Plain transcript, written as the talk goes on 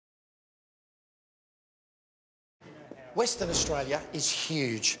Western Australia is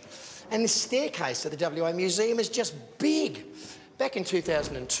huge, and the staircase at the WA Museum is just big. Back in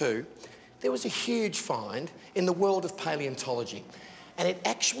 2002, there was a huge find in the world of paleontology, and it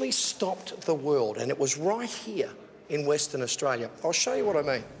actually stopped the world, and it was right here in Western Australia. I'll show you what I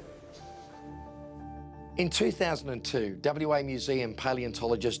mean. In 2002, WA Museum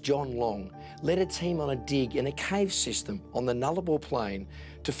paleontologist John Long led a team on a dig in a cave system on the Nullarbor Plain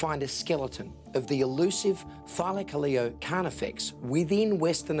to find a skeleton of the elusive Thylacoleo carnifex within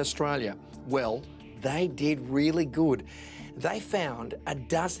Western Australia. Well, they did really good. They found a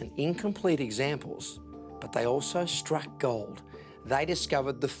dozen incomplete examples, but they also struck gold. They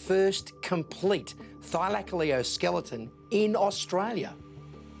discovered the first complete Thylacoleo skeleton in Australia.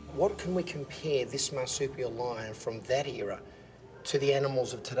 What can we compare this marsupial lion from that era to the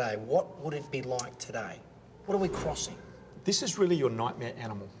animals of today? What would it be like today? What are we crossing? This is really your nightmare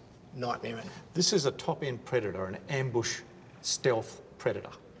animal. Nightmare animal. This is a top-end predator, an ambush stealth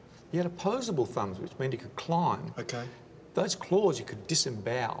predator. He had opposable thumbs, which meant he could climb. Okay. Those claws you could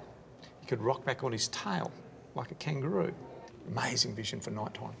disembowel. You could rock back on his tail like a kangaroo. Amazing vision for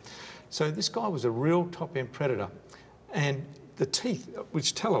nighttime. So this guy was a real top-end predator. And the teeth,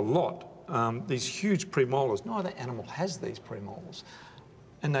 which tell a lot, these huge premolars, no other animal has these premolars.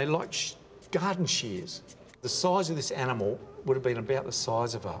 And they like garden shears. The size of this animal would have been about the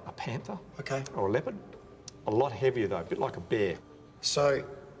size of a panther. Okay. Or a leopard. A lot heavier though, a bit like a bear. So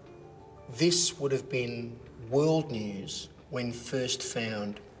this would have been world news when first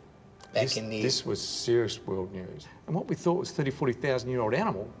found back in the... This was serious world news. And what we thought was 30, 40,000-year-old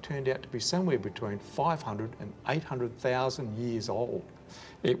animal turned out to be somewhere between 500 and 800,000 years old.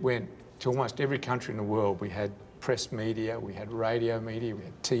 It went to almost every country in the world. We had press media, we had radio media, we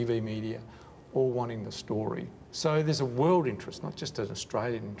had TV media, all wanting the story. So there's a world interest, not just an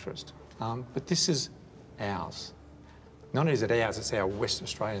Australian interest. But this is ours. Not only is it ours, it's our West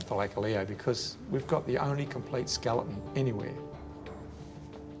Australian Thylacoleo because we've got the only complete skeleton anywhere.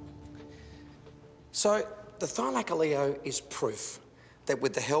 So the Thylacoleo is proof that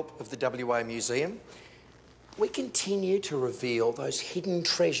with the help of the WA Museum, we continue to reveal those hidden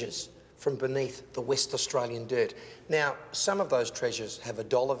treasures from beneath the West Australian dirt. Now, some of those treasures have a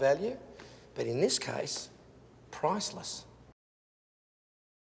dollar value, but in this case, priceless.